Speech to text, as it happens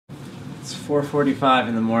It's 4:45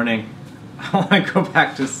 in the morning. I want to go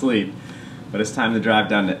back to sleep, but it's time to drive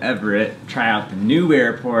down to Everett, try out the new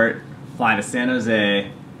airport, fly to San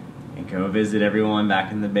Jose, and go visit everyone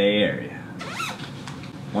back in the Bay Area.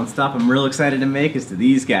 One stop I'm real excited to make is to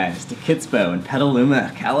these guys, to Kitsbow in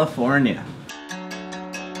Petaluma, California.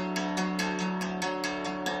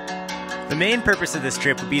 The main purpose of this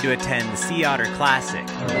trip would be to attend the Sea Otter Classic.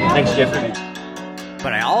 Thanks, Jeffrey.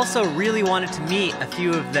 But I also really wanted to meet a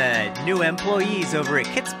few of the new employees over at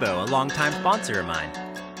Kitsbow, a longtime sponsor of mine.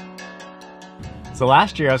 So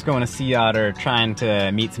last year I was going to Sea Otter trying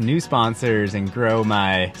to meet some new sponsors and grow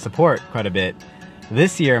my support quite a bit.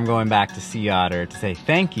 This year I'm going back to Sea Otter to say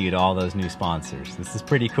thank you to all those new sponsors. This is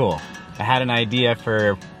pretty cool. I had an idea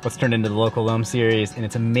for what's turned into the local loam series, and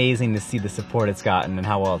it's amazing to see the support it's gotten and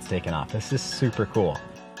how well it's taken off. This is super cool.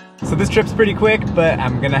 So this trip's pretty quick, but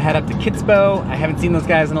I'm gonna head up to Kitsbow. I haven't seen those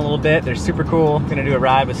guys in a little bit. They're super cool. I'm gonna do a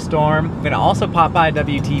ride with Storm. I'm gonna also pop by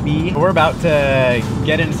WTB. We're about to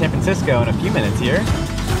get into San Francisco in a few minutes here.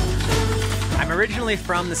 I'm originally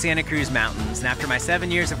from the Santa Cruz Mountains, and after my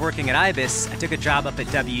 7 years of working at IBIS, I took a job up at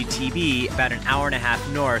WTB about an hour-and-a-half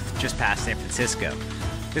north just past San Francisco.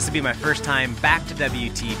 This will be my first time back to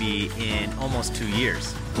WTB in almost 2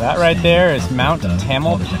 years. That right there is Mount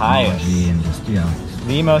Tamalpais.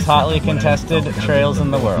 The most hotly contested trails in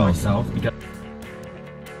the world. How's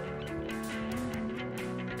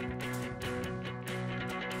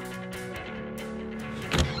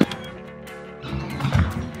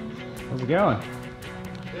it going?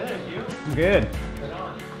 Good, you? I'm good. Right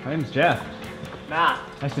on. My name's Jeff. Matt.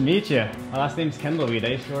 Nice to meet you. My last name's Kendall-Weed. I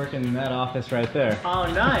used to work in that office right there. Oh,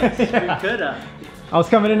 nice. Yeah. You coulda. I was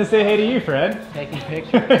coming in to say hey to you, Fred. Taking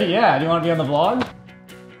pictures. Yeah, do you want to be on the vlog?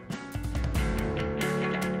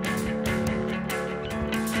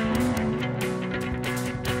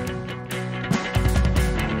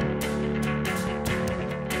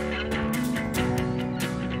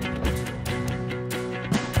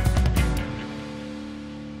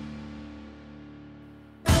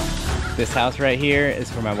 This house right here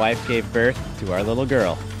is where my wife gave birth to our little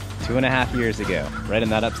girl 2.5 years ago, right in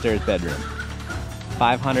that upstairs bedroom.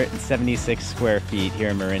 576 square feet here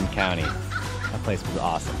in Marin County. That place was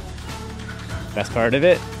awesome. Best part of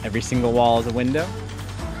it, every single wall is a window.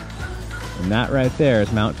 And that right there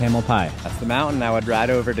is Mount Tamalpais. That's the mountain I would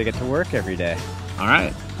ride over to get to work every day. All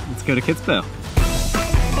right, let's go to Kitsbow.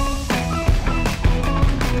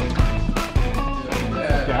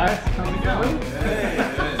 Guys, how's it going?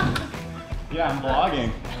 Yeah, I'm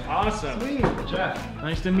vlogging. Awesome. Sweet, Jeff.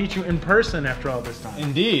 Nice to meet you in person after all this time.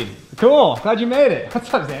 Indeed. Cool. Glad you made it.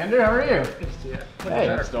 What's up, Xander? How are you?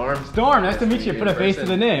 Hey. Storm. Storm, nice to meet you. Put a face to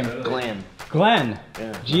the name. Glenn. Glenn.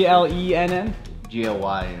 Yeah. G-L-E-N-N?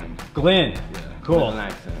 G-L-Y-N. Glenn. Yeah. Cool. With an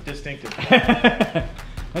accent. Distinctive.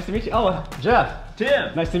 Nice to meet you. Oh, Jeff.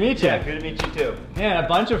 Tim. Nice to meet you. Yeah, good to meet you too. Man, a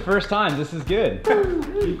bunch of first times. This is good.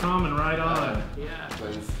 Keep calm and right on. Yeah.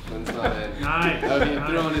 Glenn's not in. Nice. That would be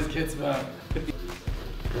throwing his kids back.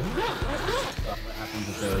 What happens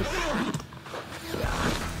with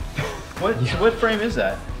those? What frame is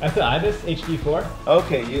that? That's the IBIS HD4.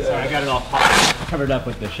 Okay, you. Sorry, I got it all covered up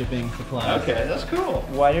with the shipping supplies. Okay, that's cool.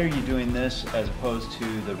 Why are you doing this as opposed to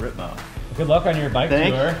the Ripmo? Good luck on your bike tour.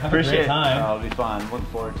 Have Appreciate a great time. it. Oh, it'll be fun. Looking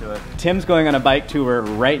forward to it. Tim's going on a bike tour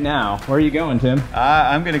right now. Where are you going, Tim?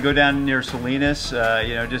 I'm going to go down near Salinas.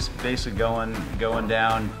 You know, just basically going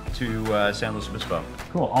down to San Luis Obispo.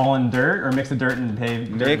 Cool. All in dirt or mix of dirt and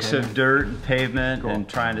pavement? Mix of dirt and pavement, Cool. and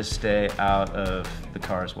trying to stay out of the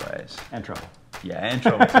car's ways. And trouble. Yeah, and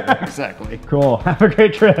trouble too. Exactly. Cool. Have a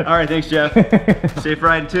great trip. All right, thanks, Jeff. Safe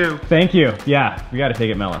riding too. Thank you. Yeah, we got to take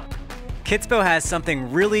it mellow. Kitsbow has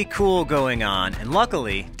something really cool going on, and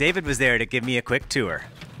luckily, David was there to give me a quick tour.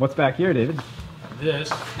 What's back here, David?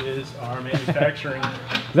 This is our manufacturing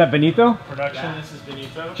Is that Benito? production. This is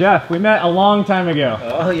Benito. Jeff, we met a long time ago.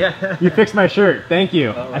 Oh, yeah. You fixed my shirt. Thank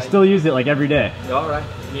you. All right. I still use it like every day. All right.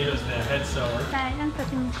 Benito's the head sewer. Hi, I'm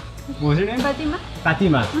Fatima. What was your name? Fatima.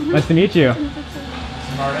 Fatima. Nice to meet you.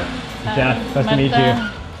 Smarta. Jeff, nice to meet you.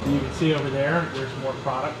 And you can see over there, there's more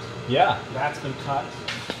product. Yeah. That's been cut.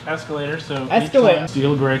 Escalator, so each Escalator. one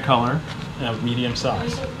steel gray color, medium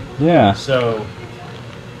size. Yeah. So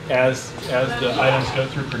as the items go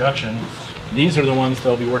through production, these are the ones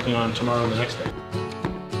they'll be working on tomorrow and the next day.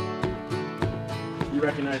 You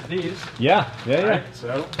recognize these? Yeah. Yeah, Right,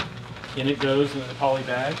 so in it goes in the poly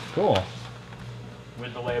bag Cool.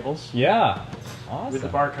 with the labels, Yeah. Awesome. with the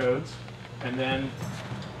barcodes, and then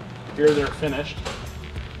here they're finished.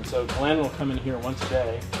 And so Glenn will come in here once a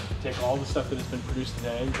day, take all the stuff that has been produced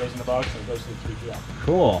today, goes in the box, and it goes to the 3PL.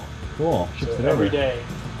 Cool. Cool. Ships So it over. every day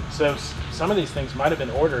So some of these things might have been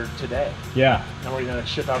ordered today, Yeah. and we're going to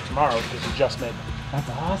ship out tomorrow because we just made them. That's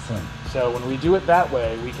awesome. So when we do it that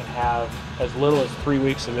way, we can have as little as 3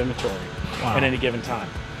 weeks of inventory at any given time,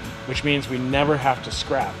 which means we never have to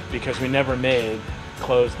scrap because we never made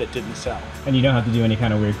clothes that didn't sell. And you don't have to do any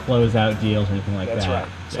kind of weird closeout deals or anything like That's that.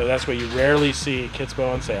 right. So that's why you rarely see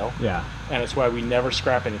Kitsbow on sale. Yeah. And it's why we never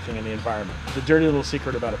scrap anything in the environment. The dirty little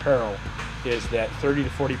secret about apparel is that 30 to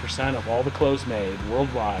 40% of all the clothes made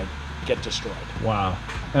worldwide get destroyed. Wow.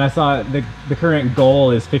 And I saw the current goal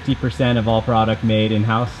is 50% of all product made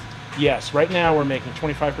in-house. Yes, right now we're making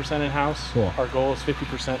 25% in-house. Cool. Our goal is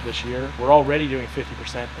 50% this year. We're already doing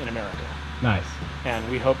 50% in America. Nice. And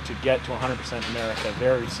we hope to get to 100% America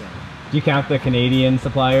very soon. Do you count the Canadian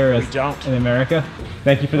supplier as We don't. in America?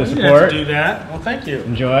 Thank you for the You didn't have support. to do that. Well, thank you.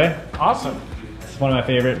 Enjoy. Awesome. It's one of my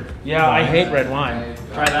favorite. Yeah, I hate red wine.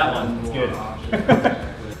 Try that one. It's good.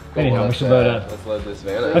 Anyhow, we should load up. Let's load this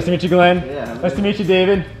van up. Nice to meet you, Glenn. Yeah. Nice to meet you,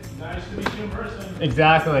 David. Nice to meet you in person.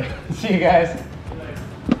 Exactly. See you guys.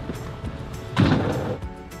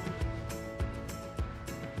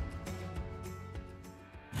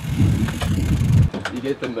 You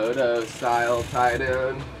get the moto style tie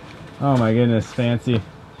down. Oh my goodness, fancy.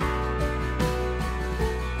 So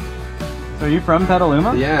are you from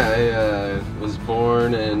Petaluma? Yeah, I was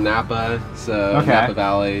born in Napa, so Okay. Napa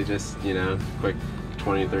Valley, just, you know, quick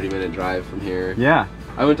 20-30 minute drive from here. Yeah.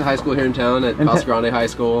 I went to high school here in town at In Casa Grande High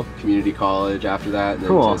School, community college after that, and then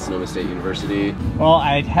Cool. to Sonoma State University. Well,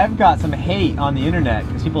 I have got some hate on the internet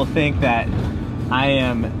because people think that I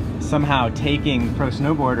am somehow taking pro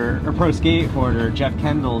snowboarder or pro skateboarder Jeff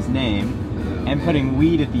Kendall's name and putting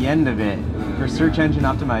weed at the end of it for search engine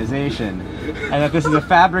optimization, and that this is a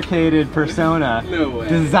fabricated persona No way.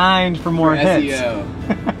 designed for more hits.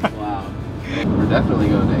 SEO. Wow. We're definitely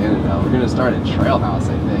going to Annandale. We're going to start at Trail House,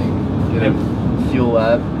 I think. Get him fuel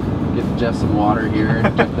up, get Jeff some water here,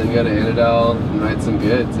 then go to Annandale and ride some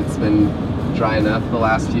goods. It's been dry enough the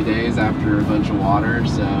last few days after a bunch of water,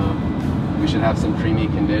 so we should have some creamy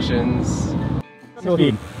conditions.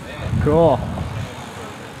 Speed. Cool.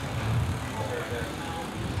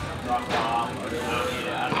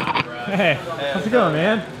 Hey, how's it going,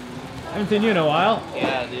 man? I haven't seen you in a while.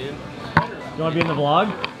 Yeah, dude. You want to be in the vlog?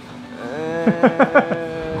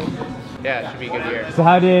 Yeah, it should be a good year. So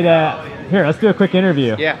how did, here, let's do a quick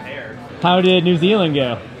interview. Yeah. How did New Zealand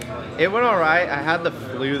go? It went alright. I had the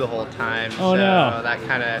flu the whole time. Oh, so no. That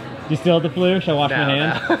kind of... You still have the flu? Should I wash my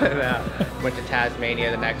hands? No. Went to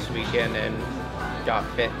Tasmania the next weekend and got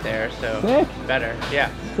fit there, so Sick. better.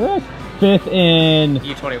 Yeah. Sick. Fifth in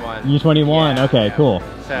U21. U21. Yeah, okay, yeah. cool.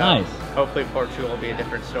 So Nice. hopefully Portugal will be a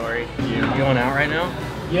different story. You going out right now?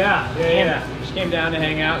 Yeah. Just came down to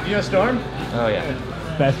hang out. You know Storm? Oh yeah.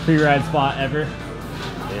 Best pre-ride spot ever.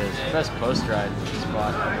 It is. Best post-ride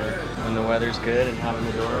spot ever. When the weather's good and having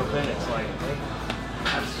the door open, it's like,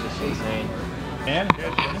 that's just insane. And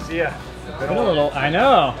Good to see ya. been a little. I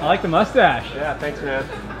know. I like the mustache. Yeah, thanks, man.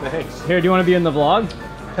 Thanks. Here, do you want to be in the vlog?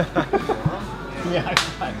 Yeah.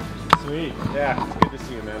 Sweet. Yeah, it's good to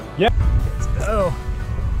see you, man. Oh.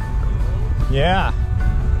 Yeah.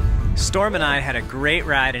 Storm and I had a great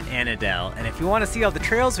ride in Annandale, and if you want to see all the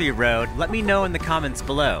trails we rode, let me know in the comments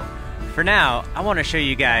below. For now, I want to show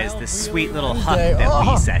you guys this sweet little hut that we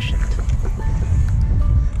sessioned.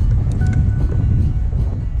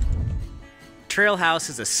 Trail House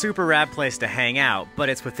is a super rad place to hang out, but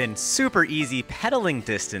it's within super easy pedaling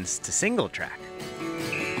distance to single track.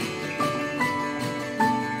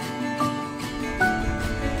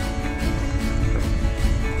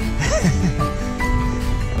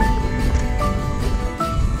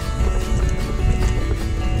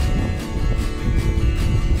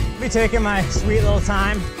 Be taking my sweet little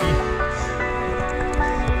time.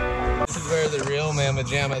 This is where the real Mama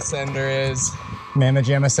Jamma Sender is. Mamma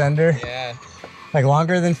Jamma Sender. Yeah. Like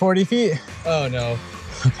longer than 40 feet? Oh no.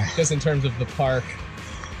 Okay. Just in terms of the park,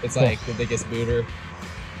 it's Cool. like the biggest booter.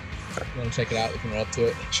 You want to check it out? We can run up to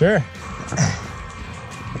it. Sure.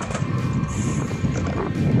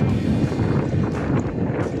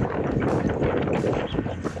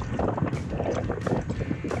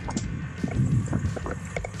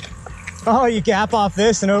 Oh, you gap off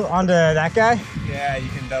this and onto that guy? Yeah, you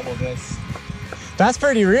can double this. That's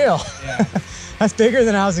pretty real. Yeah. That's bigger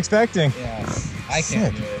than I was expecting. Yeah. I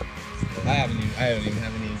can't do it. I don't even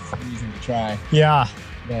have any reason to try. Yeah.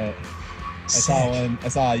 But I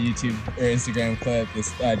saw a YouTube or Instagram clip.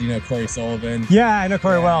 This, do you know Corey Sullivan? Yeah, I know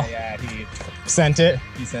Corey well. Yeah, he Sent it.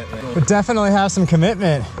 sent it. But definitely have some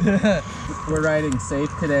commitment. We're riding safe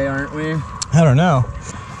today, aren't we? I don't know.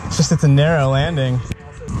 It's just it's a narrow landing.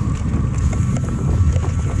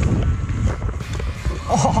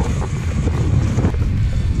 Oh.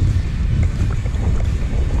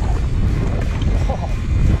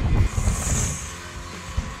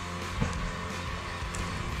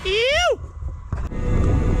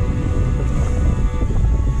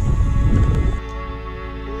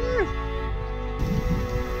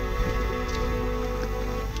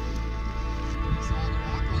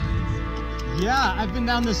 Yeah, I've been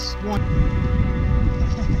down this one.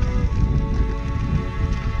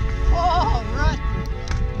 Oh, right.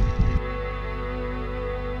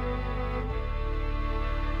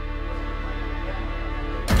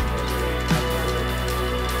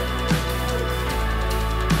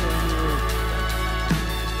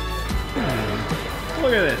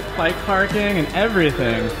 Look at this, bike parking and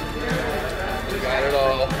everything. Got it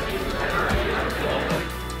all.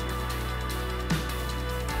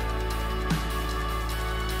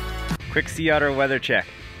 Quick Sea Otter weather check.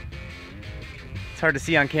 It's hard to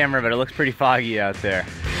see on camera, but it looks pretty foggy out there.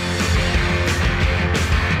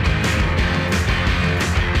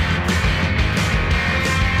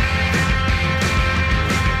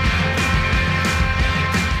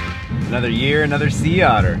 Another year, another Sea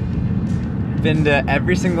Otter. Been to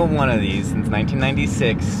every single one of these since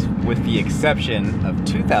 1996, with the exception of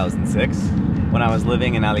 2006, when I was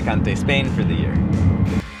living in Alicante, Spain for the year.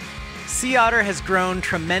 Sea Otter has grown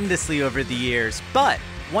tremendously over the years, but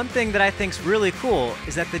one thing that I think's really cool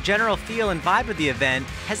is that the general feel and vibe of the event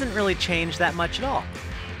hasn't really changed that much at all.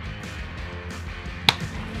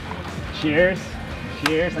 Cheers.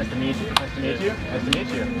 Cheers. Nice to meet you. Nice to meet you. Nice to meet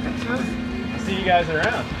you. I'll see you guys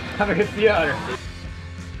around. Have a good Sea Otter.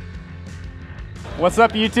 What's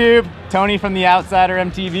up, YouTube? Tony from The Outsider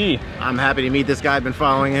MTV. I'm happy to meet this guy. I've been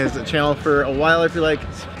following his channel for a while. I feel like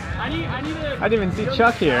I didn't even see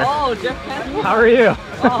Chuck here. Oh, Jeff Kendall. How are you?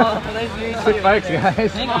 Oh, nice to meet you. Quick bikes,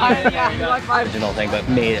 guys. Original thing, but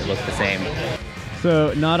made it look the same.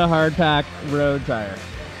 So, not a hard pack road tire.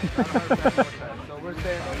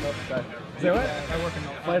 Say what? I work in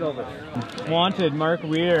flight over. Wanted, Mark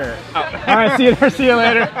Weir. All right, see you there. See you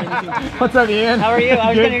later. What's up, Ian? How are you? I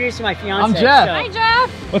was going to introduce you to my fiance. I'm Jeff. Hi,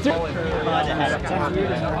 Jeff. What's your?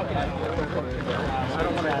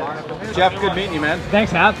 Jeff, good meeting you, man.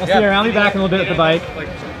 Thanks, Hap. I'll see you around. I'll be back in a little bit at the bike. Look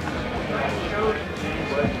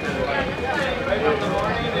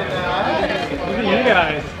at you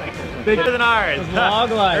guys. Bigger than ours. Vlog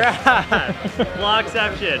life.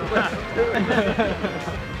 Vlogception.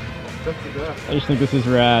 I just think this is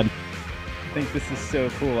rad. I think this is so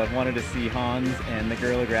cool. I've wanted to see Hans and the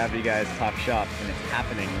Gorilla Gravity guys top shop, and it's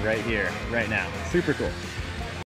happening right here, right now. Super cool.